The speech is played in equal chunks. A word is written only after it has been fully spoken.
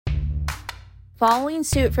Following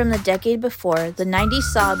suit from the decade before, the 90s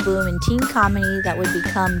saw a boom in teen comedy that would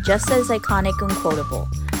become just as iconic and quotable.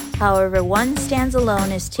 However, one stands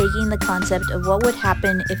alone as taking the concept of what would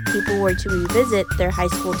happen if people were to revisit their high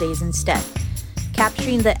school days instead.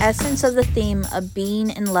 Capturing the essence of the theme of being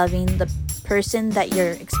and loving the person that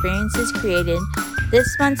your experiences created,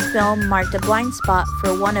 this month's film marked a blind spot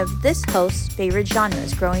for one of this host's favorite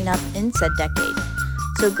genres growing up in said decade.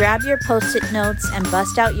 So grab your post-it notes and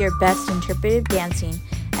bust out your best interpretive dancing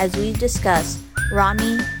as we discuss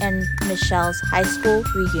Romy and Michele's high school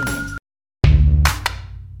reunion.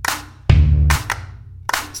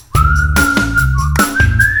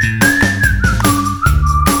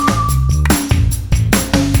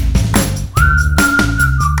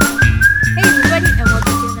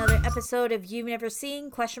 Episode of You've Never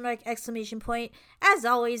Seen, ! As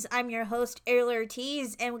always, I'm your host, Ariel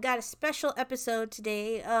Ortiz, and we got a special episode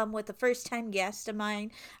today with a first-time guest of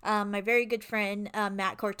mine, my very good friend,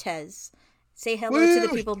 Matt Cortez. Say hello to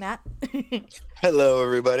the people, Matt. Hello,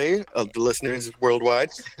 everybody, the listeners worldwide.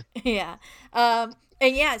 Yeah. And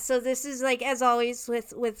yeah, so this is like, as always,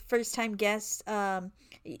 with first-time guests,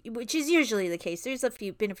 which is usually the case. There's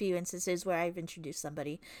been a few instances where I've introduced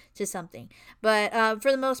somebody to something, but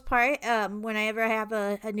for the most part, whenever I have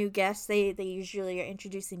a new guest, they usually are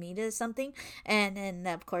introducing me to something, and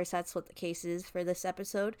of course that's what the case is for this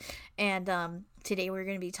episode. And today we're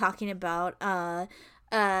going to be talking about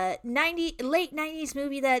late 90s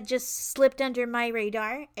movie that just slipped under my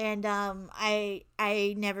radar, and I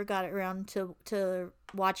never got around to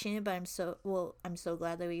watching it, but I'm so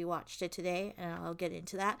glad that we watched it today, and I'll get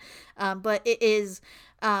into that. But it is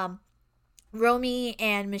Romy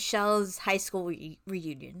and Michele's high school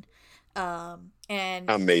reunion. And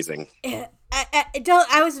amazing. I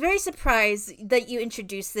was very surprised that you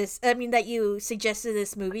introduced this. I mean, that you suggested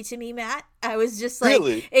this movie to me, Matt. I was just like,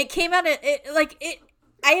 really? It came out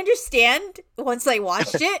I understand once I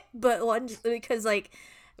watched it, but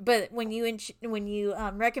but when you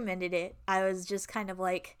recommended it, I was just kind of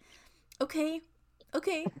like, okay,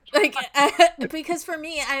 like because for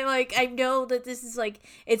me, I know that this is like,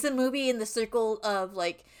 it's a movie in the circle of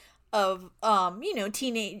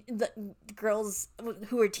teenage girls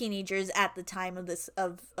who were teenagers at the time of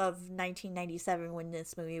 1997 when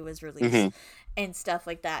this movie was released, and stuff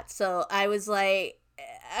like that. So I was like,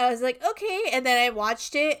 okay, and then I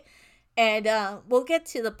watched it, and we'll get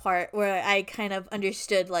to the part where I kind of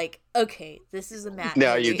understood, like, okay, this is a Matt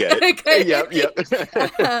now movie. You get it. Yep.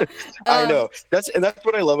 I know, that's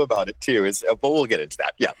what I love about it too, is but we'll get into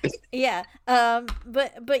that.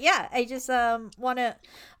 But yeah, I just want to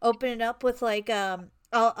open it up with like,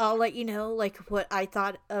 I'll let you know like what I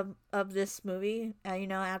thought of this movie,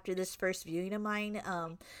 after this first viewing of mine.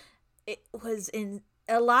 It was in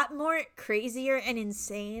a lot more crazier and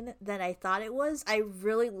insane than I thought it was. I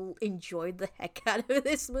really enjoyed the heck out of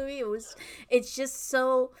this movie. It's just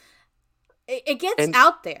so, it gets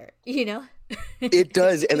out there, It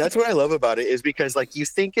does, and that's what I love about it, is because like you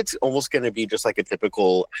think it's almost going to be just like a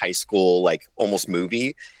typical high school like almost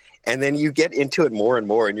movie, and then you get into it more and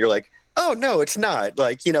more, and you're like, oh no, it's not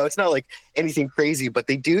like, it's not like anything crazy, but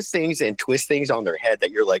they do things and twist things on their head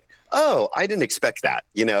that you're like, oh, I didn't expect that,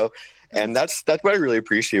 And that's what I really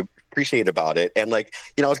appreciate about it. And like,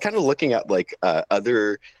 I was kind of looking at like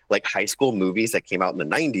other like high school movies that came out in the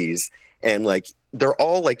 90s, and like they're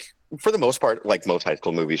all like, for the most part, like most high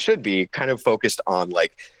school movies should be, kind of focused on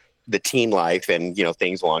like the teen life and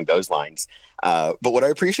things along those lines. But what I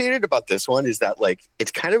appreciated about this one is that like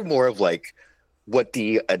it's kind of more of like what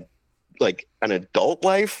the like an adult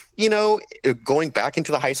life, going back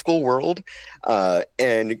into the high school world,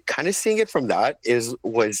 and kind of seeing it from that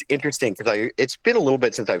was interesting, because it's been a little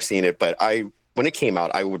bit since I've seen it, but when it came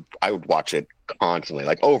out, I would watch it constantly,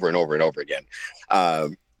 like over and over and over again.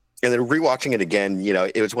 And then rewatching it again,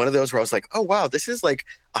 it was one of those where I was like, oh wow, this is like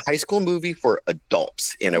a high school movie for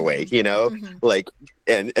adults in a way, like,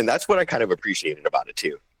 and that's what I kind of appreciated about it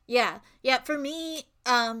too. Yeah. For me,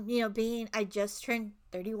 I just turned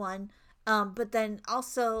 31. But then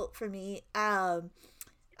also for me,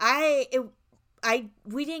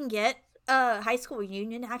 we didn't get a high school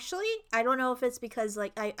reunion, actually. I don't know if it's because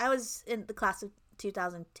like I was in the class of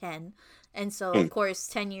 2010, and so of course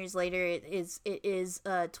 10 years later it is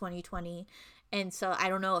 2020. And so I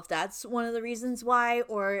don't know if that's one of the reasons why,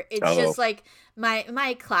 or it's just like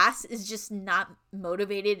my class is just not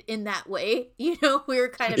motivated in that way. We were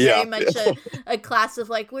kind of very much a class of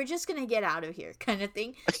like, we're just going to get out of here kind of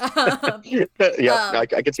thing.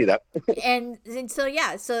 I can see that. and so,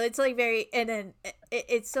 yeah, so it's like very, and then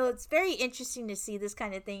it's very interesting to see this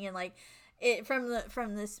kind of thing. And like it from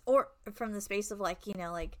the space of like,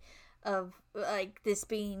 like of like this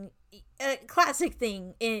being a classic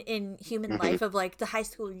thing in human Hmm. life of like the high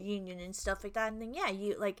school reunion and stuff like that. And then yeah,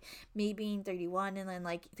 you like me being 31 and then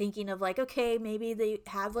like thinking of like, okay, maybe they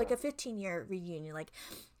have like a 15-year reunion, like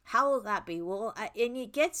how will that be? Well, and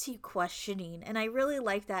it gets you questioning, and I really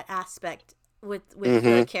like that aspect with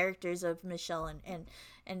the Hmm. characters of Michelle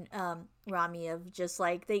and Romy, of just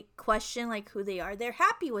like they question like who they are. They're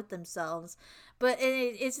happy with themselves, but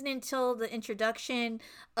it isn't until the introduction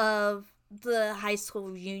of the high school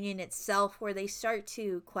reunion itself where they start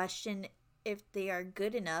to question if they are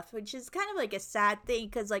good enough, which is kind of like a sad thing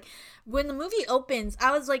because like when the movie opens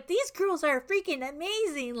I was like, these girls are freaking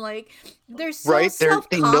amazing, like they're so Right?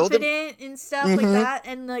 They know them. self-confident and stuff like Hmm. that,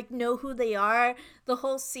 and like know who they are. The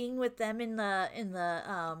whole scene with them in the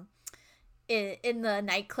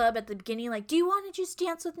nightclub at the beginning, like, do you want to just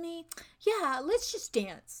dance with me? Yeah, let's just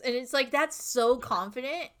dance. And it's like that's so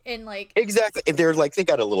confident and like Exactly. And they're like, they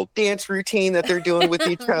got a little dance routine that they're doing with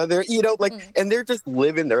each other, like, and they're just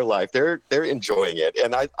living their life. They're enjoying it.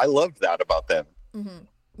 And I loved that about them.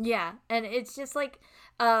 mm-hmm. Yeah, and it's just like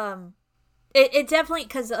it definitely,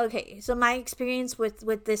 because okay, so my experience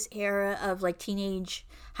with this era of like teenage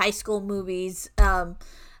high school movies, I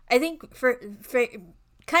think for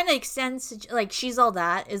kind of extends to, like, She's All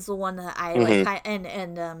That is the one that I like, Hmm.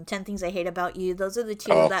 and 10 Things I Hate About You. Those are the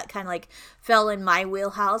two Oh, that kind of like fell in my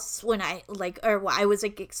wheelhouse when I like, or what I was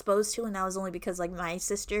like exposed to, and that was only because like my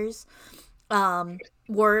sisters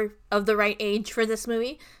were of the right age for this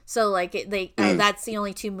movie. So like mm, that's the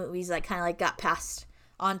only two movies that kind of like got passed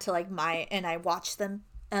onto like my, and I watched them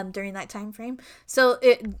during that time frame. So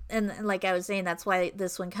it, and like I was saying, that's why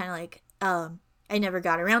this one kind of like I never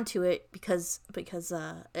got around to it because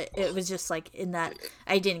it was just like in that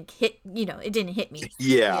I didn't hit, it didn't hit me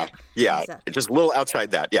yeah, yet and yeah. stuff. Just a little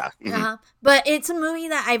outside that. Yeah. Hmm. Uh-huh. But it's a movie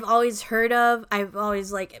that I've always heard of. I've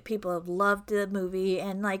always like, people have loved the movie,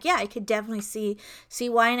 and like yeah, I could definitely see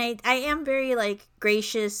why. And I am very like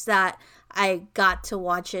gracious that I got to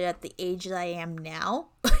watch it at the age that I am now,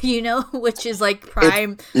 which is like It's,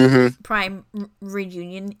 prime hmm prime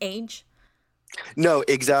reunion age. no,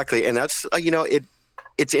 exactly. And that's,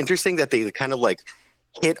 it's interesting that they kind of like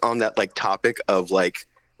hit on that like topic of like,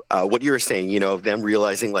 what you were saying, of them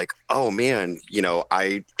realizing like, oh man,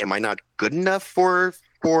 I not good enough for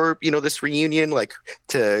this reunion, like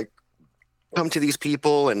to come to these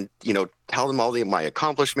people and tell them all my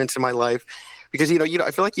accomplishments in my life, because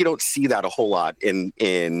I feel like you don't see that a whole lot in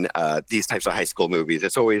these types of high school movies.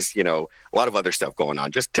 It's always a lot of other stuff going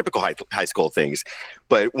on, just typical high school things.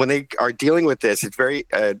 But when they are dealing with this, it's very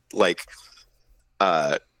like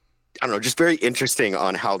I don't know, just very interesting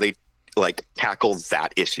on how they like tackle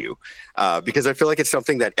that issue, because I feel like it's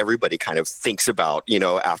something that everybody kind of thinks about,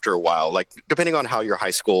 after a while, like depending on how your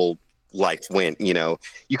high school life went,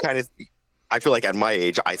 you kind of, I feel like at my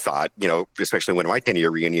age, I thought, especially when my 10-year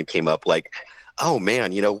reunion came up, like, oh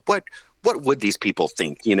man, what would these people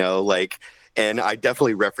think, like, and I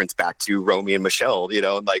definitely reference back to Romy and Michelle,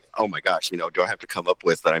 and like, oh my gosh, do I have to come up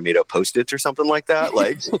with that I made up Post-its or something like that?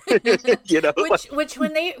 Like, like, which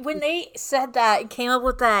when they said that and came up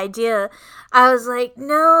with that idea, I was like,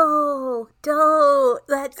 no, don't,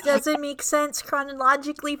 that doesn't make sense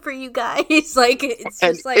chronologically for you guys. Like it's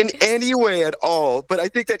and just in like any way at all. But I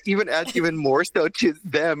think that even adds even more so to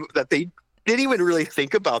them that they didn't even really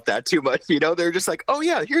think about that too much. They're just like, oh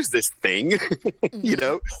yeah, here's this thing. you mhm.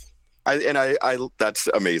 know, I that's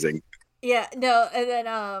amazing. Yeah, no, and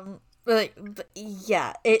then but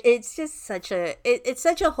yeah, it's just it's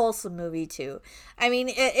such a wholesome movie too. I mean,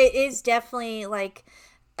 it is definitely like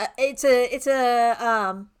it's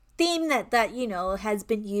a theme that has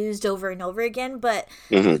been used over and over again, but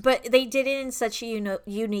Hmm. they did it in such a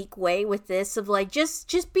unique way with this, of like,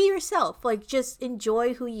 just be yourself, like just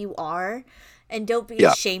enjoy who you are and don't be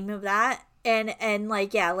Yeah. ashamed of that. And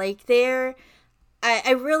like yeah, like they're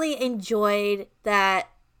I really enjoyed that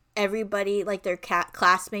everybody, like their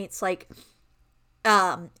classmates, like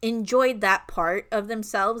enjoyed that part of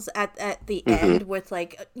themselves at the Hmm. end, with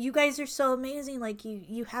like, you guys are so amazing, like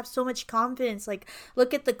you have so much confidence, like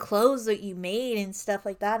look at the clothes that you made and stuff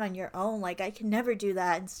like that on your own, like I can never do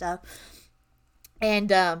that and stuff.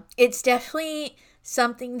 And it's definitely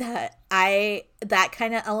something that that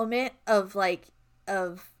kind of element of like,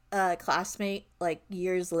 of a classmate like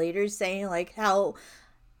years later saying like how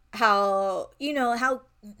how,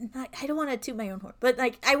 I don't want to toot my own horn, but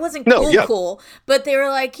like I wasn't No. Yeah. cool, but they were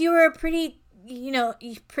like, you were a pretty,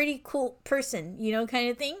 pretty cool person, kind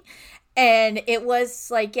of thing. And it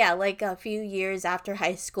was like, yeah, like a few years after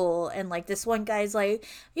high school, and like this one guy's like,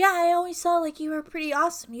 yeah, I always saw like you were pretty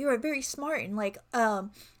awesome, you were very smart, and like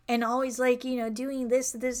and always like, doing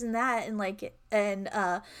this and that, and like, and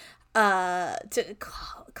to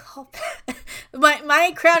call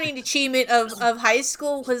my crowning achievement of high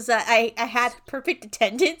school was that I had perfect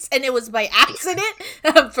attendance, and it was by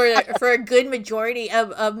accident for a good majority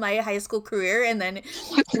of my high school career. And then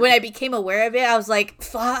when I became aware of it, I was like,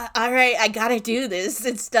 fuck, all right, I gotta do this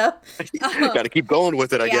and stuff. Got to keep going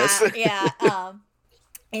with it, I guess. Yeah, yeah.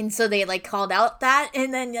 And so they like called out that,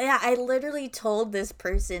 and then yeah, I literally told this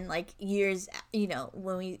person like years,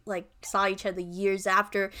 when we like saw each other years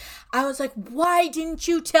after, I was like, why didn't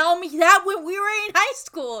you tell me that when we were in high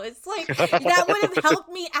school? It's like that would have helped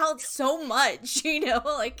me out so much,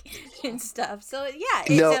 like, and stuff. So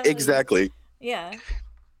yeah, No, exactly. yeah.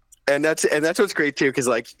 And that's what's great too, because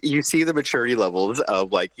like you see the maturity levels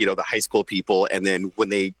of like the high school people, and then when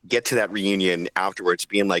they get to that reunion afterwards,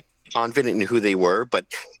 being like confident in who they were, but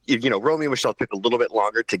Romy and Michele took a little bit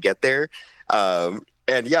longer to get there. And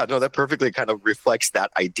yeah, no, that perfectly kind of reflects that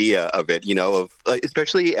idea of it, of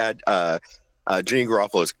especially at Jeannie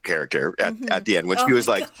Garofalo's character at the end, when she was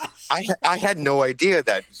like, I had no idea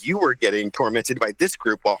that you were getting tormented by this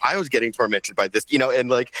group while I was getting tormented by this, and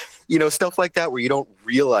like, stuff like that, where you don't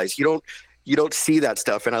realize, you don't see that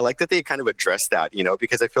stuff. And I like that they kind of address that,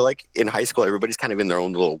 because I feel like in high school, everybody's kind of in their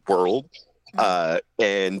own little world.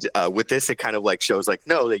 And with this, it kind of like shows like,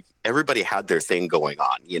 no, like everybody had their thing going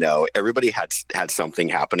on, everybody had something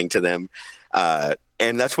happening to them.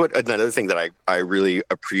 And that's what another thing that I really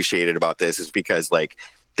appreciated about this is because like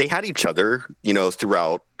they had each other,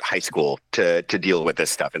 throughout high school to deal with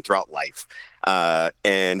this stuff and throughout life.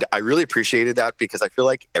 And I really appreciated that, because I feel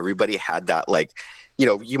like everybody had that, like,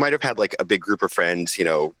 you might have had like a big group of friends,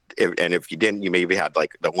 and if you didn't, you maybe had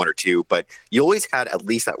like the one or two, but you always had at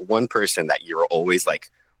least that one person that you were always like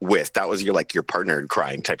with. That was your partner in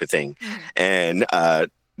crime type of thing. And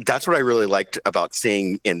that's what I really liked about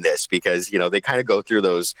seeing in this, because, they kind of go through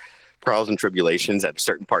those trials and tribulations at a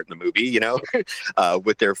certain part in the movie,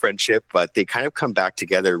 with their friendship, but they kind of come back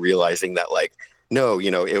together realizing that like, no,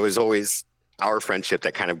 it was always our friendship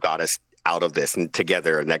that kind of got us out of this and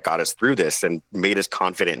together, and that got us through this and made us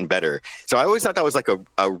confident and better. So I always thought that was like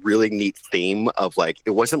a really neat theme of like,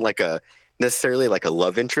 it wasn't like a necessarily like a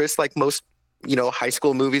love interest like most, high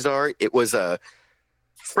school movies are. It was a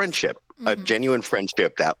friendship, a genuine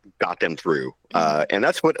friendship that got them through. And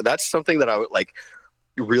that's something that I would like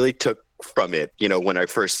really took from it, when I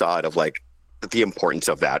first saw it, of like the importance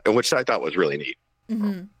of that, and which I thought was really neat.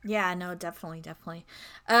 Yeah, no, definitely.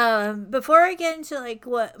 Before I get into like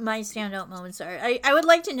what my standout moments are, I would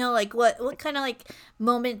like to know like what kind of like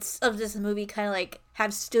moments of this movie kind of like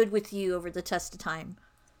have stood with you over the test of time.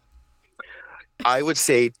 I would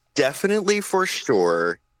say definitely for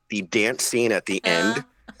sure the dance scene at the end.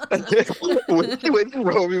 with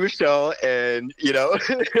Romy, Michele, and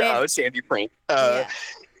Sandy Frank.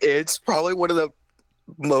 It's probably one of the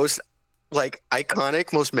most like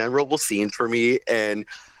iconic, most memorable scenes for me. And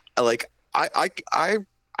like I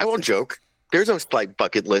won't joke. There's a like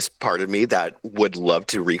bucket list part of me that would love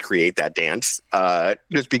to recreate that dance,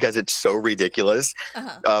 just because it's so ridiculous.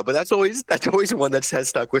 But that's always one that has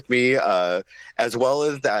stuck with me, as well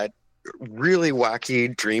as that really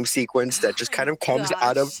wacky dream sequence that just kind of comes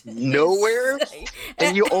out of nowhere,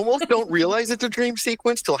 and you almost don't realize it's a dream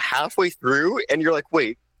sequence till halfway through, and you're like,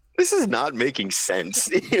 wait, this is not making sense.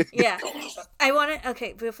 Yeah, I want to.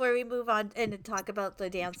 Okay, before we move on and talk about the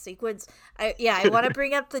dance sequence, I want to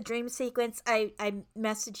bring up the dream sequence. I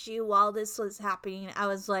messaged you while this was happening. I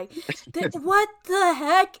was like, "What the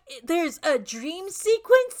heck? There's a dream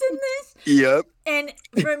sequence in this?" Yep. And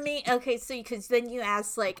for me, okay, so because then you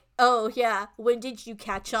asked like, "Oh yeah, when did you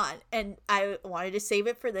catch on?" And I wanted to save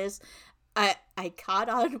it for this. I caught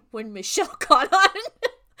on when Michele caught on.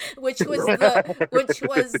 which was the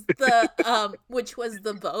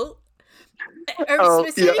boat, or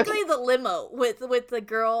specifically the limo with the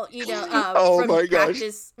girl, from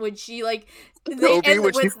practice, when she like Romy,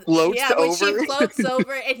 when she floats over. When she floats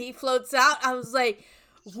over and he floats out, I was like,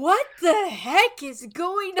 what the heck is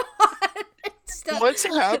going on? What's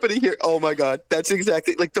happening here? Oh my god, that's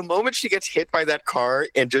exactly like the moment she gets hit by that car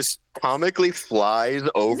and just comically flies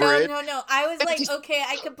over it. No, I was like, okay,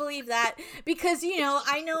 I could believe that, because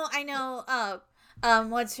I know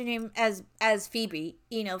what's her name as Phoebe,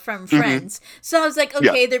 from Friends. So I was like,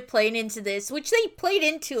 okay, they're playing into this, which they played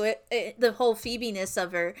into it, the whole Phoebe-ness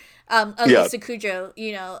of her, Yeah. Lisa Kudrow,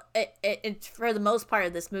 it's for the most part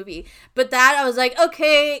of this movie. But that I was like,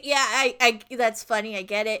 okay, yeah, I that's funny, I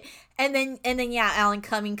get it. And then yeah, Alan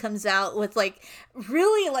Cumming comes out with like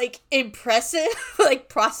really like impressive like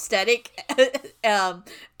prosthetic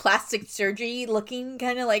plastic surgery looking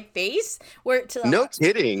kind of like face where to No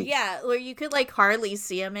kidding. yeah, where you could like hardly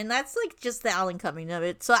see him, and that's like just the Alan Cumming of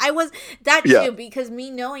it. So I was that Yeah. too, because me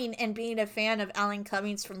knowing and being a fan of Alan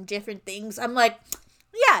Cummings from different things, I'm like,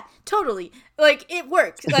 yeah, totally. Like it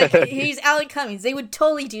worked. Like he's Alan Cummings. They would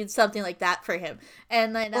totally do something like that for him.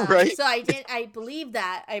 And then Right. so I believe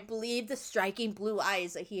that. I believe the striking blue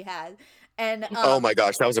eyes that he had. And Oh my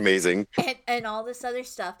gosh, that was amazing. and all this other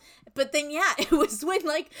stuff. But then yeah, it was when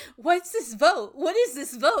like, what's this vote? What is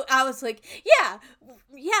this vote? I was like,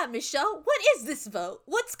 yeah, Michelle, what is this vote?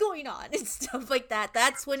 What's going on? And stuff like that.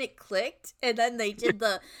 That's when it clicked. And then they did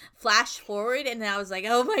the flash forward, and I was like,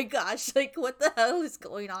 oh my gosh, like what the hell is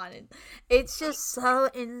going on? And it's just so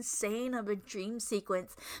insane of a dream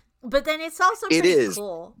sequence. But then it's also It pretty is.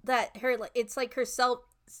 cool that it's like her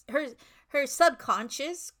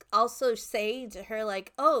subconscious also saying to her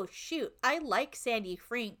like, oh shoot, I like Sandy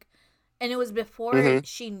Frank. And it was before Hmm.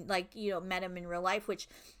 she like met him in real life, which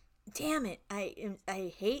damn it,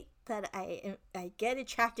 I hate that I get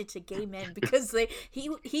attracted to gay men because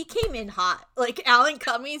he came in hot. Like Alan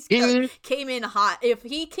Cummings came in hot. If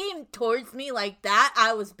he came towards me like that,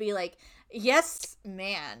 I would be like, yes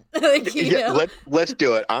man. Like Yeah, let's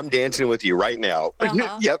do it. I'm dancing with you right now.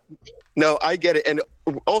 uh-huh. Yep. No, I get it. And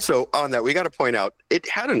also on that, we got to point out it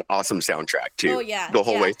had an awesome soundtrack Oh too, yeah, the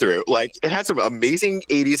whole yeah. way through. Like it had some amazing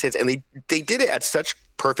 80s hits, and they did it at such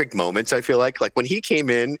perfect moments. I feel like when he came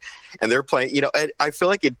in and they're playing, and I feel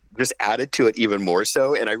like it just added to it even more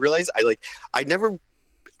so. And I realized I never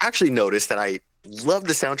actually noticed that I loved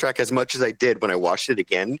the soundtrack as much as I did when I watched it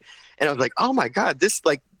again. And I was like, oh my God, this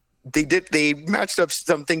like they matched up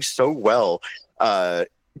some things so well.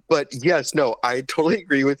 But yes, no, I totally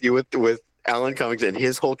agree with you with Alan Cummings and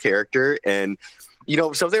his whole character. And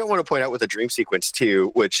something I want to point out with the dream sequence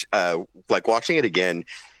too, which like watching it again,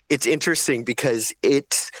 it's interesting because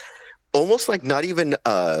it's almost like not even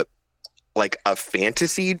like a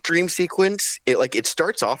fantasy dream sequence. It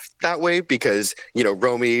starts off that way because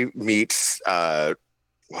Romy meets oh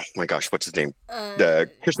my gosh, what's his name? The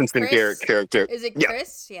Christensen Chris, character. is it Yeah,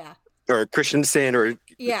 Chris? Yeah. or Christensen, or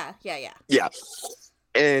Yeah. yeah.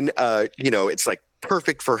 And it's like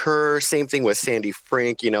perfect for her. Same thing with Sandy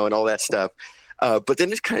Frank, and all that stuff. But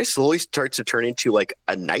then it kind of slowly starts to turn into like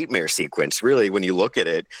a nightmare sequence, really, when you look at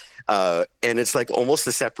it. And it's like almost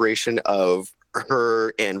the separation of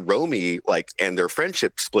her and Romy, like, and their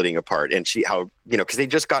friendship splitting apart. And because they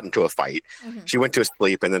just got into a fight. Mm-hmm. She went to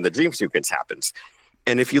sleep, and then the dream sequence happens.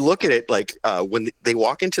 And if you look at it, like when they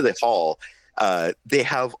walk into the hall, they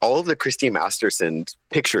have all of the Christine Masterson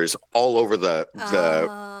pictures all over the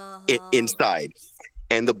inside,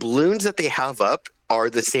 and the balloons that they have up are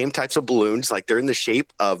the same types of balloons, like they're in the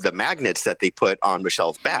shape of the magnets that they put on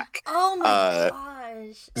Michelle's back. Oh my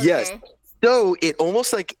gosh. Yes. Okay. So it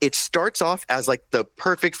almost like it starts off as like the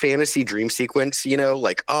perfect fantasy dream sequence,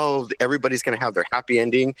 like, oh, everybody's going to have their happy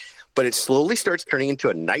ending, but it slowly starts turning into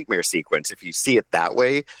a nightmare sequence, if you see it that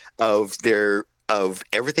way, of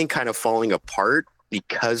everything kind of falling apart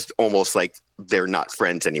because almost like they're not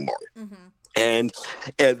friends anymore. Mm-hmm. And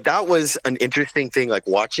that was an interesting thing, like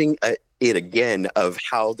watching it again, of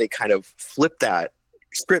how they kind of flip that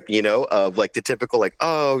script, of like the typical, like,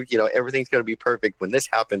 oh, everything's going to be perfect when this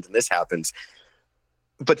happens and this happens.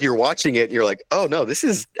 But you're watching it and you're like, oh no, this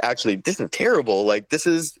is terrible. Like this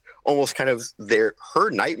is almost kind of her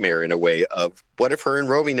nightmare in a way of what if her and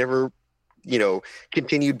Romy never,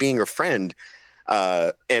 continued being a friend.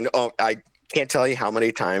 And I can't tell you how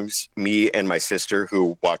many times me and my sister,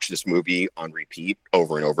 who watched this movie on repeat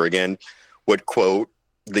over and over again, would quote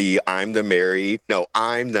the I'm the Mary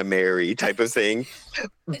type of thing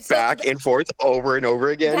back and forth over and over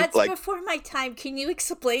again. That's Like, before my time. Can you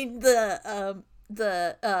explain the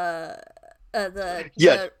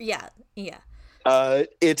yeah. yeah.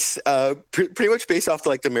 It's pretty much based off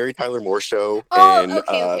like the Mary Tyler Moore show. Oh, And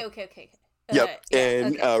okay. yep.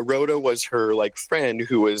 And okay. Rhoda was her like friend,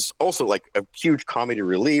 who was also like a huge comedy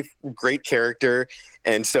relief, great character.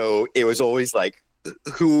 And so it was always like,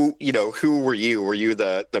 who were you? Were you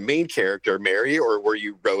the main character, Mary, or were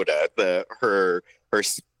you Rhoda, her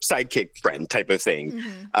sidekick friend type of thing?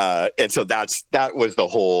 Mm-hmm. And so that was the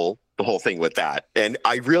whole thing with that. And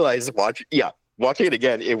I realized watching it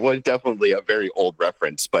again, it was definitely a very old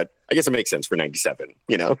reference, but I guess it makes sense for 97,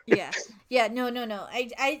 Yeah, no.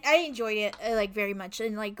 I enjoyed it like very much,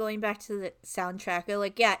 and like going back to the soundtrack,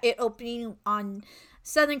 like it opening on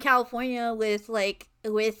Southern California with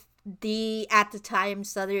the at the time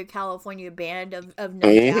Southern California band of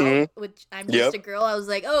No Doubt, Hmm. which I'm just Yep. a girl. I was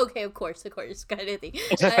like, oh, okay, of course, kind of thing.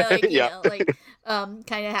 I like Yeah.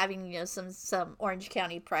 kind of having some Orange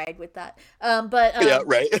County pride with that. But Yeah.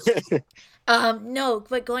 Right. no,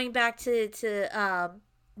 but going back to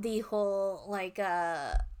the whole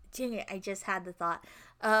dang it, I just had the thought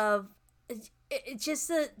of it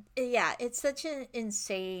just yeah, it's such an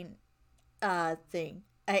insane thing.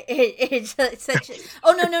 It's such a,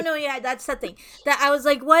 oh no, yeah, that's the thing that I was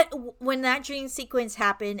like, what, when that dream sequence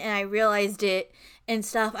happened and I realized it and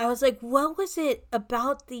stuff, I was like, what was it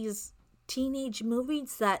about these teenage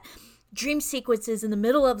movies that dream sequences in the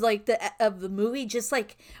middle of the movie just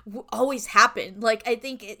always happen. Like I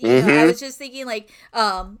think I Hmm. was just thinking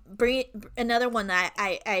bring it, another one that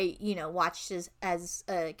I watched as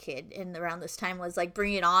a kid and around this time was like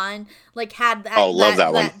Bring It On, like had Oh, love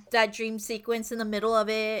that one. that dream sequence in the middle of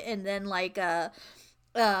it, and then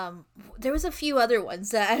there was a few other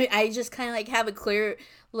ones that I just kind of like have a clear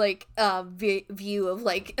view of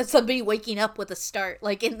like somebody waking up with a start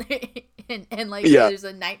like in the, and like Yeah. there's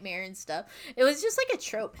a nightmare and stuff. It was just like a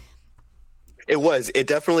trope. It was. It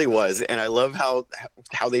definitely was, and I love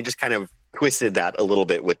how they just kind of twisted that a little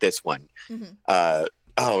bit with this one. Hmm. Uh,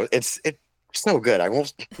 oh, it's so good. I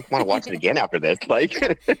almost want to watch it again after this. Like,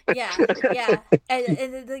 Yeah, yeah,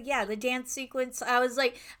 and yeah, the dance sequence. I was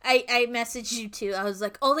like, I messaged you too. I was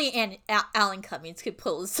like, only Alan Cummings could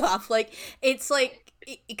pull this off. Like, it's like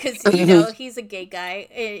because he's a gay guy.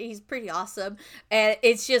 He's pretty awesome, and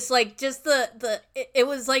it's just it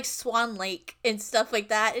was like Swan Lake and stuff like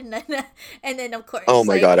that, and then of oh course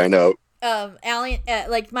my god, I know. Alan,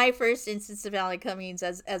 like my first instance of Alan Cummings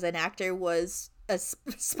as an actor was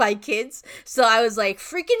Spy Kids. So I was like,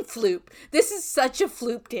 freaking Floop. This is such a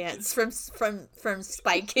Floop dance from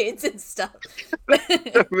Spy Kids and stuff.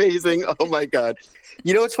 Amazing. Oh my god.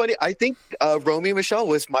 You know what's funny? I think Romy and Michelle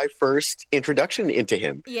was my first introduction into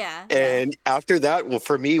him. Yeah, yeah. And after that, well,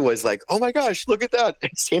 for me was like, oh my gosh, look at that.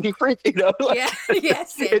 It's Sandy Frank, Yeah, like yeah,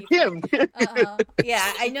 it's Sandy Frank. him.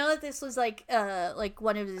 Yeah, I know that this was like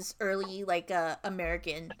one of his early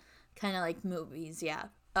American kind of like movies, yeah.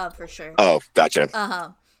 For sure. Oh, gotcha. Uh-huh.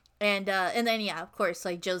 And then yeah, of course,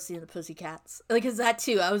 like Josie and the Pussycats. Like is that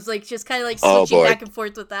too. I was like just kind of like Oh switching boy. back and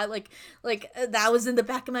forth with that. That was in the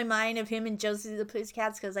back of my mind of him and Josie and the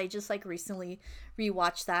Pussycats because I just like recently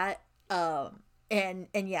rewatched that. And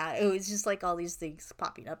yeah, it was just like all these things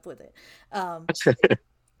popping up with it.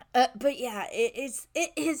 But yeah, it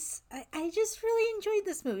is. I just really enjoyed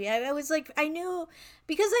this movie. I was like, I knew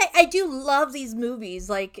because I do love these movies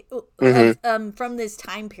like Hmm. of from this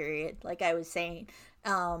time period, like I was saying.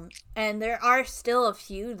 And there are still a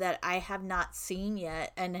few that I have not seen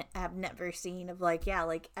yet and have never seen of like yeah,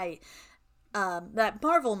 like I that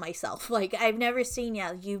Marvel myself. Like I've never seen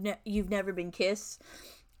yeah, you've never been kissed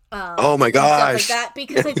Oh my and stuff like gosh. that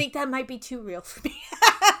because I think that might be too real for me.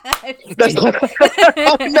 I'm just That's kidding.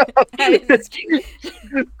 oh no. I was just kidding.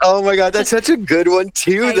 Oh my god, that's such a good one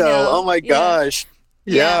too, I though. Oh know. my Yeah. gosh.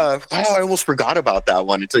 Yeah. Yeah. Oh, I almost forgot about that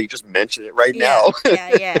one until you just mentioned it right Yeah. now. Yeah.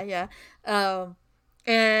 Yeah. Yeah.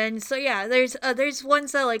 And so yeah, there's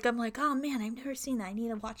ones that like I'm like, oh man, I've never seen that. I need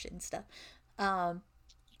to watch it and stuff. Um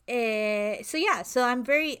so yeah, so I'm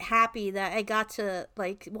very happy that I got to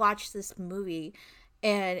like watch this movie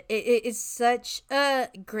and it's such a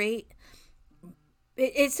great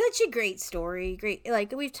it's such a great story, great,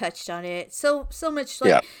 like we've touched on it so much.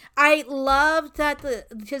 Yeah. Like I love that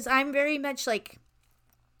because I'm very much like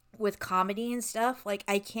with comedy and stuff, like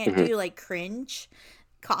I can't Hmm. do like cringe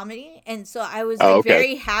comedy, and so I was Oh, like okay.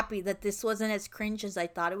 very happy that this wasn't as cringe as I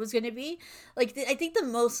thought it was going to be. Like I think the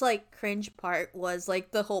most like cringe part was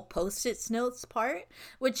like the whole post-it notes part,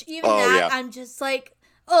 which even Oh that yeah. I'm just like,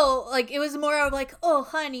 oh, like it was more of like, oh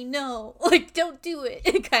honey, no, like don't do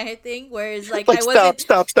it kind of thing, whereas like Like stop,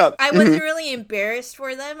 stop, stop. I Hmm. wasn't really embarrassed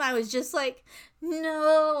for them. I was just like,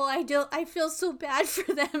 no, I don't. I feel so bad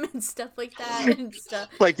for them and stuff like that and stuff.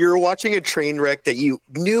 Like you were watching a train wreck that you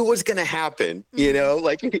knew was going to happen, Hmm.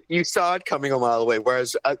 like you saw it coming a mile away.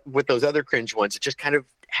 Whereas with those other cringe ones, it just kind of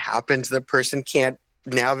happens. The person can't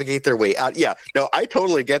navigate their way out. Yeah. No, I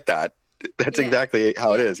totally get that. That's Yeah, exactly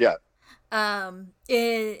how it yeah. is. Yeah.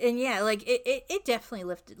 And yeah, like it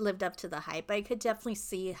definitely lived up to the hype. I could definitely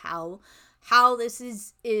see how this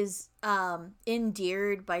is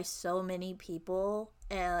endeared by so many people,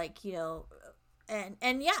 and like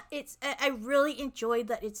and yeah, I really enjoyed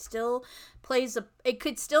that it still it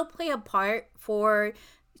could still play a part for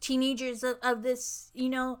teenagers of this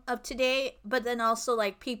of today, but then also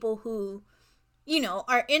like people who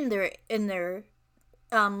are in their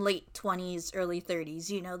late 20s, early 30s,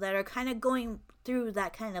 you know, that are kind of going through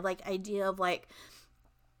that kind of like idea of like,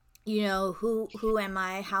 you know, who am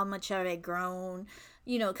I, how much have I grown,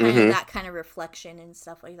 you know, kind of Hmm. that kind of reflection and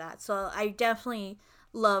stuff like that. So I definitely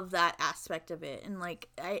love that aspect of it. And like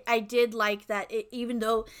I did like that it, even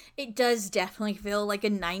though it does definitely feel like a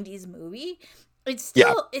 90s movie, it's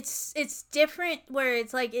Yeah. still it's different where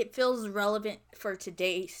it's like it feels relevant for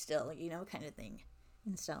today still, you know, kind of thing.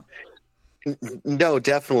 And so No,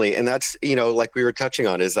 definitely. And that's, like we were touching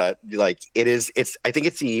on, is that like I think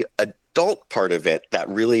it's the adult part of it that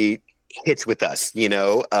really hits with us,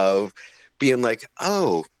 of being like,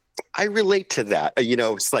 oh, I relate to that,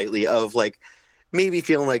 slightly, of like maybe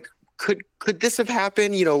feeling like, could this have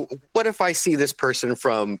happened? What if I see this person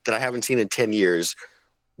from that I haven't seen in 10 years?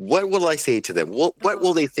 What will I say to them? What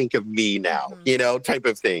will oh they think of me now? mm-hmm, Type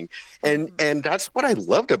of thing. And mm-hmm, and that's what I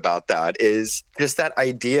loved about that, is just that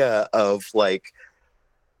idea of like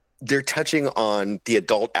they're touching on the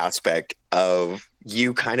adult aspect of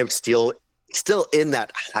you kind of still in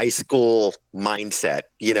that high school mindset,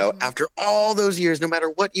 mm-hmm, after all those years, no matter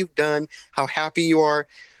what you've done, how happy you are,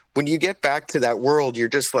 when you get back to that world, you're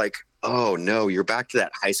just like, oh no, you're back to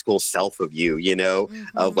that high school self of you,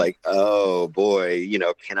 of mm-hmm, like, oh boy,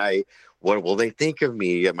 can I, what will they think of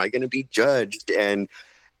me? Am I going to be judged? And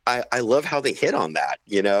I love how they hit on that,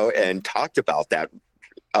 mm-hmm. and talked about that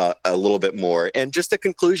a little bit more. And just a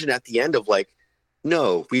conclusion at the end of like,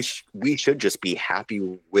 no, we should just be happy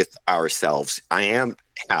with ourselves. I am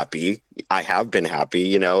happy. I have been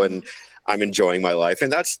happy, and Mm-hmm. I'm enjoying my life.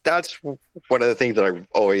 And that's one of the things that I've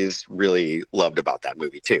always really loved about that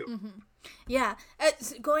movie too. Mm-hmm. Yeah,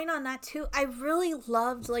 going on that too, I really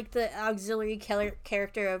loved like the auxiliary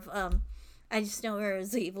character of I just know her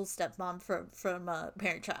as the evil stepmom from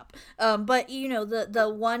Parent Trap. But you know the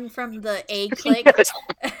one from the A clique. Yes.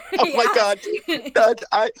 Oh my Yeah. God. That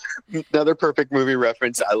I Another perfect movie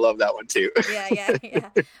reference. I love that one too. Yeah, yeah, yeah.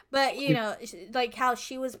 But you know, like how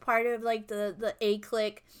she was part of like the A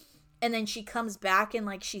clique, and then she comes back and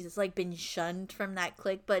like she's like been shunned from that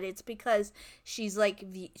clique, but it's because she's like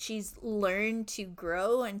she's learned to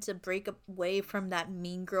grow and to break away from that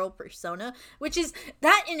mean girl persona, which is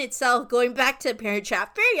that in itself, going back to Parent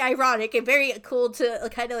Trap, very ironic and very cool to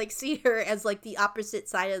kind of like see her as like the opposite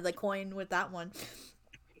side of the coin with that one.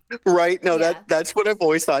 Right. No, Yeah. that's what I've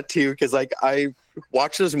always thought too. Cause like I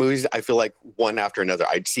watch those movies, I feel like one after another.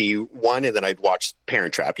 I'd see one and then I'd watch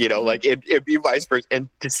Parent Trap, Mm-hmm. like it'd be vice versa. And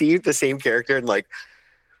to see the same character and like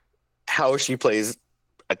how she plays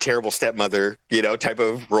a terrible stepmother, type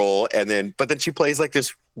of role. But then she plays like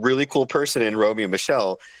this really cool person in Romy and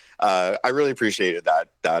Michelle. I really appreciated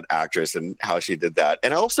that actress and how she did that.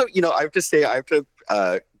 And also, I have to say, I have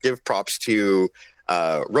to give props to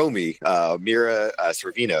Romy, Mira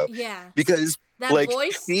Sorvino, Yeah. because That like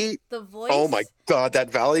voice, she, the oh my voice. God,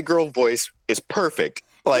 that Valley Girl voice is perfect.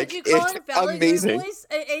 Did Like you call it's it Valley Girl amazing. voice?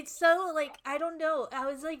 It's so like I don't know. I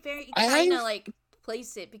was like very trying I to like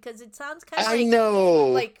place it because it sounds kind of I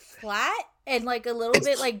know. like flat and like a little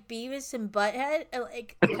bit like Beavis and Butthead,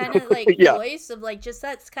 like kind of like Yeah. voice of like just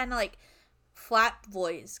that's kind of like flat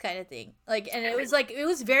voice kind of thing. And it was like it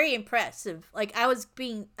was very impressive. Like I was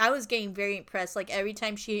getting very impressed. Like every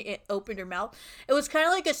time she opened her mouth, it was kind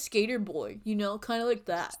of like a skater boy, you know, kind of like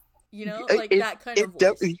that. You know, like It that kind of it voice.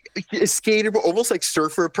 definitely a skater, but almost like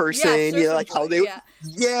surfer Yeah, person, surfer like how boy. they, Yeah.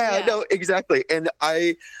 yeah, Yeah. no, exactly. And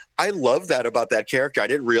I love that about that character. I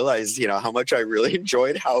didn't realize, how much I really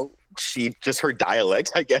enjoyed how she just her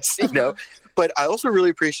dialect, I guess, Uh-huh. but I also really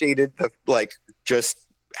appreciated the like just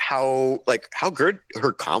how good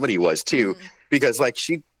her comedy was too, Mhm. because like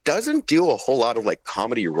she doesn't do a whole lot of like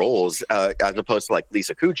comedy roles, as opposed to like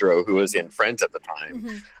Lisa Kudrow, who was in Mhm. Friends at the time.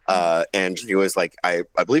 Mhm. Mhm. And she was like, I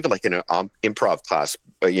believe like in an improv class,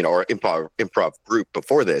 or improv group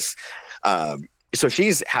before this. So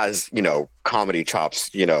she's has, comedy chops,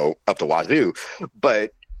 up the wazoo.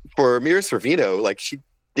 But for Mira Sorvino, like she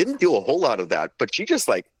didn't do a whole lot of that, but she just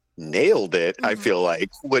like nailed it. I Mhm. feel like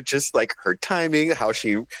with just like her timing, how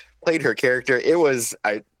she played her character. It was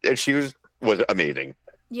she was amazing.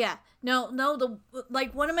 Yeah. No, no, the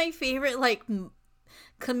like one of my favorite like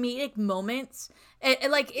comedic moments.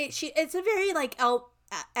 Like it's a very like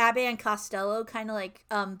Abby and Costello kind of like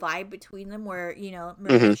vibe between them where, you know,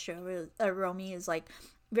 Hmm. Romy is like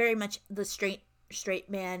very much the straight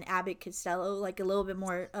man, Abbott Costello like a little bit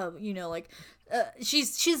more you know, like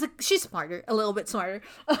she's smarter, a little bit smarter.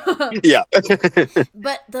 Yeah.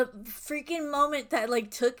 But the freaking moment that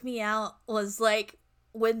like took me out was like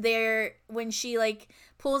when she like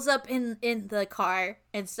pulls up in the car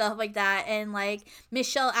and stuff like that, and like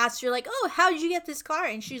Michelle asks her like, oh, how did you get this car?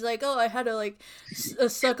 And she's like, oh, I had to like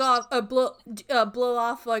suck off blow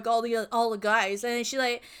off like all the guys. And then she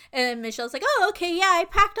like, and then Michelle's like, oh, okay, yeah, I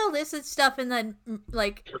packed all this and stuff. And then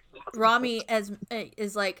like Romy as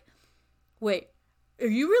is like, wait, are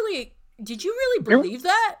you really, did you really believe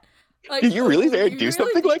that? Like, Did you really do do you really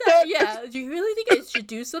something think like that? Yeah, do you really think I should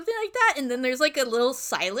do something like that? And then there's like a little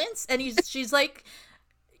silence, and she's like,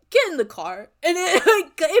 "Get in the car," and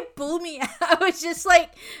it blew me out. I was just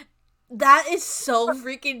like, "That is so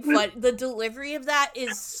freaking fun." The delivery of that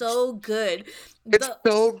is so good. It's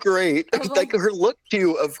so great. Like her look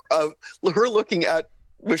too of her looking at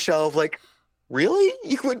Michelle of like, really?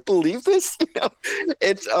 You would believe this? You know,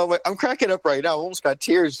 it's I'm cracking up right now. I almost got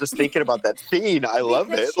tears just thinking about that scene. I love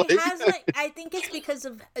it. She has like, I think it's because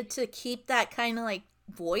of to keep that kind of like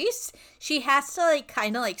voice. She has to like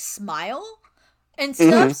kind of like smile and stuff.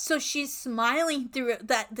 Mm-hmm. So she's smiling through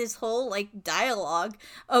this whole like dialogue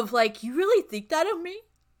of like, you really think that of me?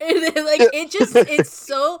 And then, like it's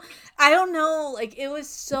so, I don't know, like it was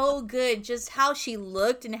so good just how she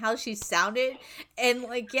looked and how she sounded, and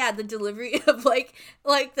like yeah, the delivery of like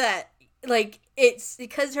that, like it's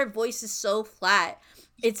because her voice is so flat,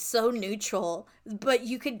 it's so neutral, but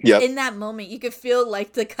you could in that moment you could feel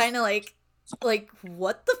like the kind of like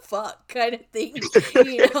what the fuck kind of thing,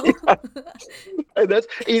 you know. And that's,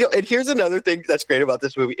 you know, and here's another thing that's great about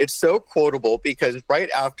this movie. It's so quotable because right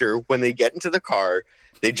after when they get into the car,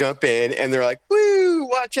 they jump in and they're like, woo,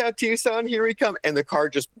 watch out, Tucson, here we come. And the car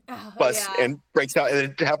just busts and breaks out.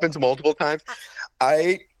 And it happens multiple times.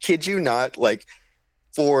 I kid you not, like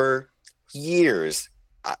for years,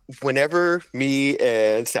 whenever me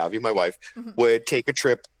and Savvy, my wife, would take a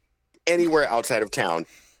trip anywhere outside of town,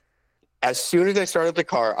 as soon as I start up the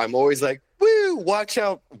car, I'm always like, woo, watch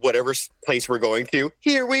out, whatever place we're going to,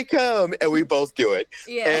 here we come. And we both do it.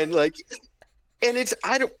 Yeah. And like, and it's,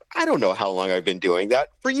 I don't know how long I've been doing that,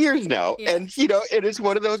 for years now. Yeah. And, you know, it is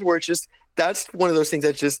one of those where it's just, that's one of those things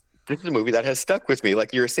that just, this is a movie that has stuck with me.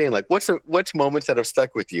 Like you were saying, like, what's moments that have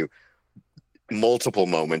stuck with you? Multiple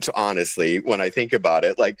moments, honestly, when I think about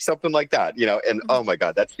it, like something like that, you know, and oh my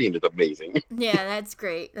God, that scene is amazing. Yeah, that's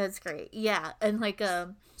great. That's great. Yeah. And like,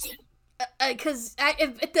 because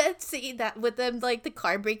that scene that with them like the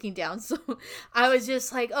car breaking down, so I was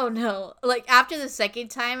just like, oh no, like after the second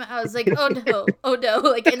time I was like, oh no,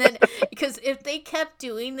 like, and then because if they kept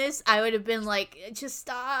doing this I would have been like, just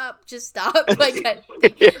stop like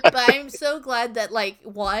but I'm so glad that like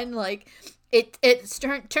one, like it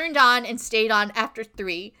turned on and stayed on after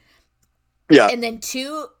 3, and then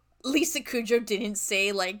 2, Lisa Kudrow didn't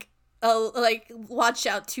say like, oh, like, watch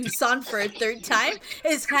out, Tucson for a 3rd time.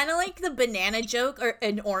 It's kind of like the banana joke or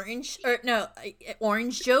an orange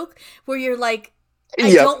joke where you're like,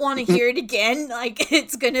 I don't want to hear it again. Like,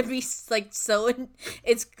 it's going to be like so,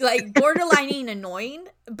 it's like borderlining annoying,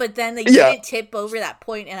 but then they didn't tip over that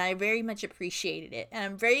point, and I very much appreciated it. And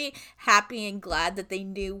I'm very happy and glad that they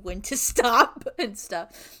knew when to stop and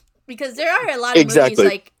stuff. Because there are a lot of movies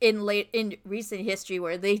like in recent history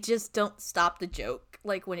where they just don't stop the joke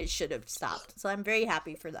like when it should have stopped. So I'm very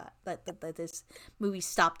happy for that this movie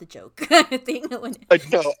stopped the joke thing. No, and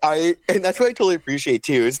that's what I totally appreciate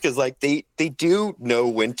too, is because like they do know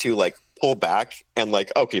when to like pull back and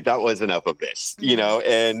like, okay, that was enough of this, you know,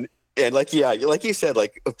 and like like you said,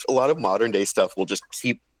 like a lot of modern day stuff will just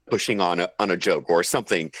keep pushing on a joke or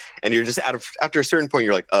something, and you're just after a certain point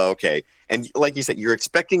you're like, oh, okay. And like you said, you're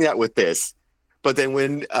expecting that with this, but then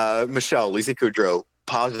when Michelle, Lisa Kudrow,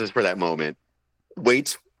 pauses for that moment,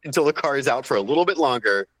 waits until the car is out for a little bit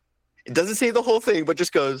longer, it doesn't say the whole thing, but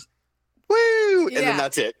just goes, woo, and then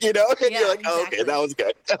that's it, you know? And you're like, oh, okay, that was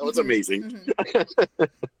good. That was amazing.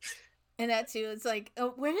 And that too, it's like,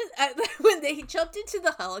 oh, when they jumped into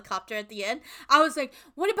the helicopter at the end, I was like,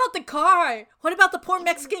 what about the car? What about the poor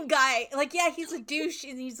Mexican guy? Like, yeah, he's a douche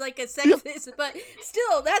and he's like a sexist, but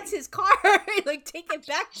still, that's his car. Like, take it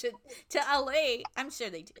back to LA. I'm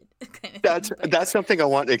sure they did. That's something I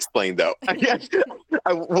want to explain, though.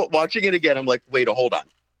 Watching it again, I'm like, wait, hold on.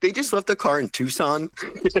 They just left the car in Tucson.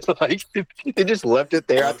 Like, they just left it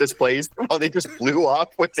there at this place while they just flew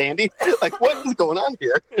off with Sandy. Like, what is going on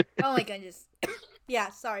here? Oh my goodness. Yeah,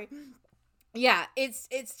 sorry. Yeah, it's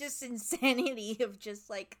just insanity of just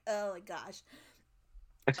like, oh my gosh.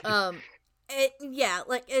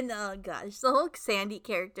 Like, and oh gosh, the whole Sandy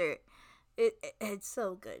character, it's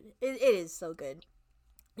so good. It is so good.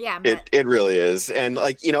 Yeah, it really is. And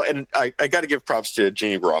like, you know, and I got to give props to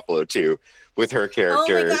Jeannie Garofalo too, with her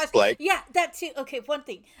character. Oh my gosh. Like, yeah, that too. Okay, one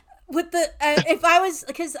thing. with the if I was,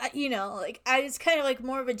 because you know, like I was kind of like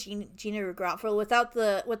more of a Gina Rogroffel without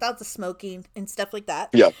the smoking and stuff like that.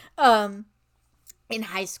 Yeah. Um, in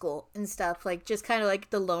high school and stuff, like just kind of like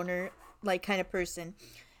the loner like kind of person.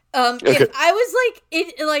 Okay. If I was like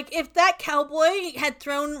it, like if that cowboy had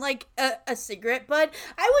thrown like a cigarette butt,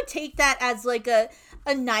 I would take that as like a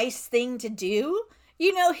nice thing to do.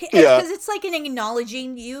 You know, Yeah. because it's like an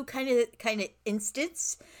acknowledging you kind of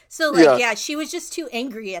instance. So like, Yeah. yeah, she was just too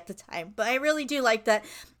angry at the time. But I really do like that.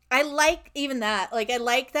 I like even that. Like I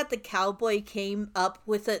like that the cowboy came up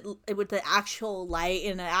with the actual light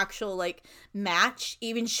and an actual like match.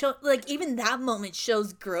 Even show like even that moment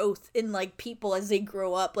shows growth in like people as they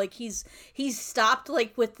grow up. Like he's stopped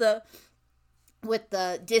like with the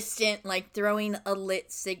distant like throwing a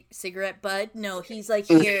lit cigarette butt. No, he's like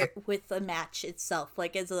here with the match itself.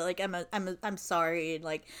 Like as a, like I'm sorry, and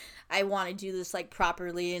like I want to do this like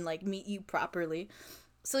properly and like meet you properly.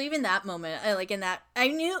 So even that moment, I like in that I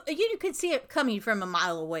knew you could see it coming from a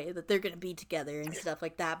mile away that they're gonna be together and stuff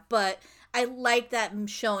like that. But I like that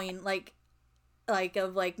showing like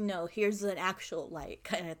of like no, here's an actual light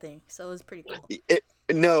kind of thing. So it was pretty cool.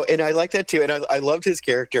 No, and I like that too. And I loved his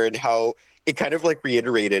character and how it kind of like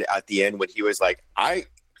reiterated at the end when he was like, I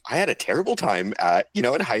had a terrible time at, in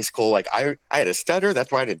high school. Like I had a stutter.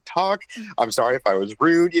 That's why I didn't talk. I'm sorry if I was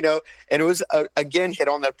rude. And it was, again, hit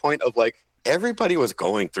on that point of like, everybody was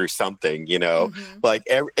going through something. Mm-hmm. Like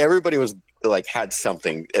everybody was like had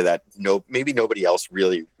something that maybe nobody else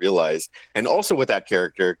really realized. And also with that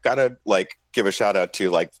character, gotta like give a shout out to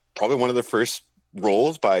like probably one of the first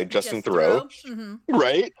roles by Justin Just Theroux, throw. Mm-hmm.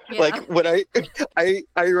 right? Like Yeah. when I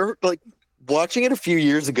remember like watching it a few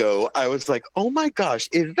years ago, I was like, oh my gosh,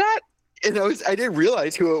 is that? And I didn't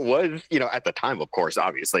realize who it was, at the time, of course,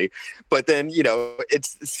 obviously. But then,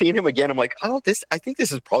 it's seeing him again. I'm like, oh, I think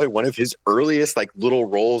this is probably one of his earliest like little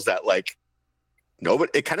roles that like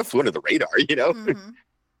nobody, it kind of flew under the radar. Mm-hmm.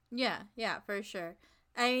 Yeah, yeah, for sure.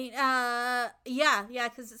 I mean, yeah,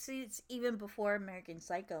 because it's even before American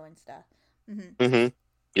Psycho and stuff. Mm-hmm. Hmm.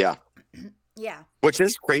 Yeah. Yeah. Which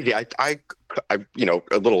is crazy. A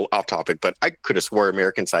little off topic, but I could have swore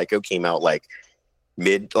American Psycho came out like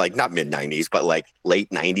like not mid 90s, but like late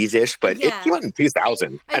 90s ish, but it Yeah. came out in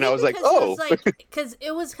 2000. I And I think was like, because it was oh, like because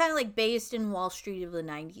it was kind of like based in Wall Street of the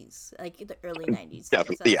 '90s, like the early '90s. So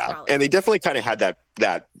definitely. that's Yeah. probably And they definitely kind of had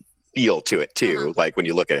that feel to it uh huh. too. Like when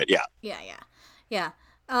you look at it. Yeah. Yeah, yeah, yeah.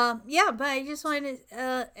 Yeah, but I just wanted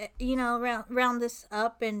to, round this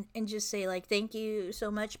up and just say like thank you so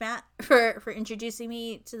much, Matt, for introducing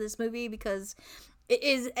me to this movie because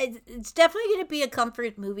it's definitely going to be a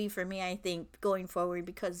comfort movie for me. I think going forward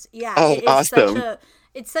because yeah, Oh, it is awesome.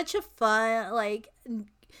 such a fun like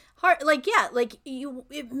heart like yeah like you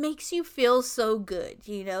it makes you feel so good,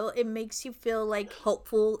 it makes you feel like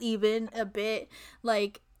hopeful even a bit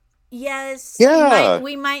like yes, Yeah.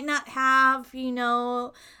 we might not have,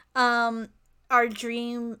 um our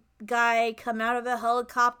dream guy come out of a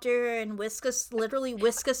helicopter and literally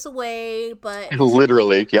whisk us away,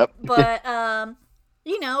 Literally. Yep. but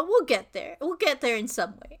we'll get there. We'll get there in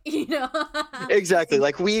some way. Exactly.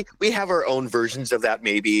 Like we have our own versions of that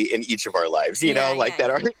maybe in each of our lives, Yeah, like yeah,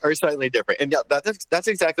 that yeah. are slightly different. And yeah, that's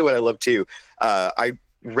exactly what I love too. I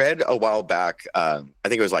read a while back, I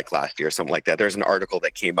think it was like last year or something like that. There's an article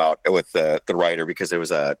that came out with the writer because it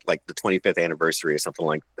was like the 25th anniversary or something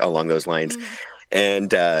like along those lines. Mhm.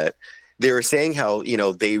 And they were saying how,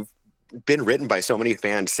 they've been written by so many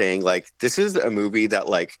fans saying like this is a movie that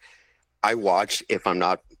like I watch if I'm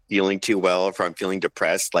not feeling too well, if I'm feeling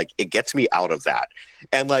depressed, like it gets me out of that.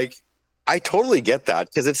 And like, I totally get that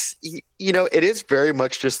because it is very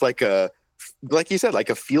much just like you said, like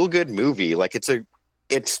a feel good movie. Like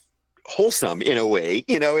it's wholesome in a way,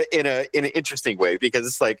 in an interesting way because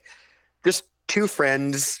it's like just two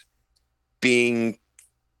friends being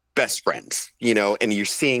best friends, and you're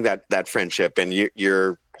seeing that friendship and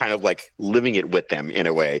you're kind of like living it with them in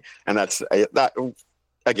a way. And that's that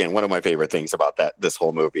again, one of my favorite things about this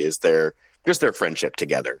whole movie is their friendship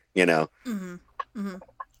together. Mhm. Mhm.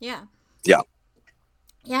 Yeah. Yeah.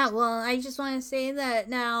 Yeah, well, I just want to say that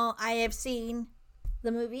now I have seen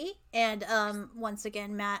the movie and once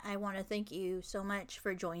again, Matt, I want to thank you so much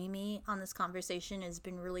for joining me on this conversation. It's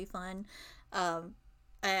been really fun. Um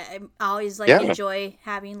I always like Yeah. enjoy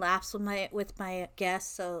having laughs with my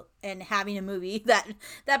guests, so and having a movie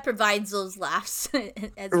that provides those laughs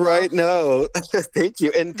as well. Right. No, thank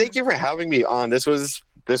you. And Mhm. thank you for having me on. This was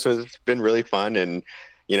been really fun. And,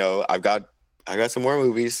 I got some more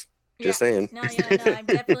movies. Yeah. Just saying. No, yeah, no.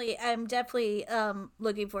 I'm definitely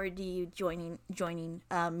looking forward to you joining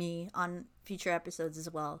me on future episodes as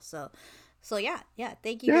well. So So yeah,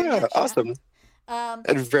 thank you very Yeah, much. Yeah. awesome. Um,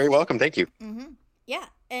 And very welcome. Thank you. yeah,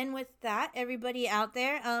 and with that, everybody out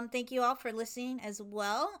there, thank you all for listening as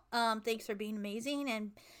well. Thanks for being amazing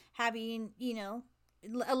and having,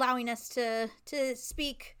 allowing us to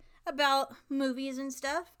speak about movies and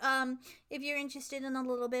stuff. If you're interested in a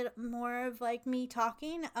little bit more of like me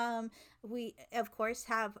talking, we of course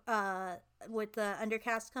have with the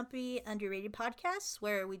Undercast Company underrated podcasts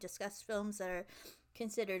where we discuss films that are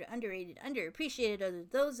considered underrated, underappreciated, or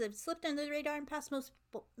those that have slipped under the radar and passed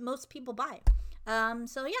most people by.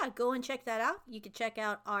 So yeah, go and check that out. You can check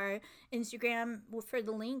out our Instagram for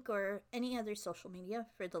the link, or any other social media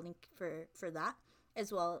for the link for that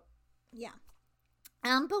as well. Yeah.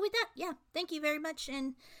 But with that, yeah, thank you very much,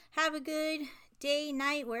 and have a good day,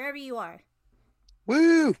 night, wherever you are.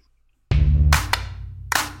 Woo!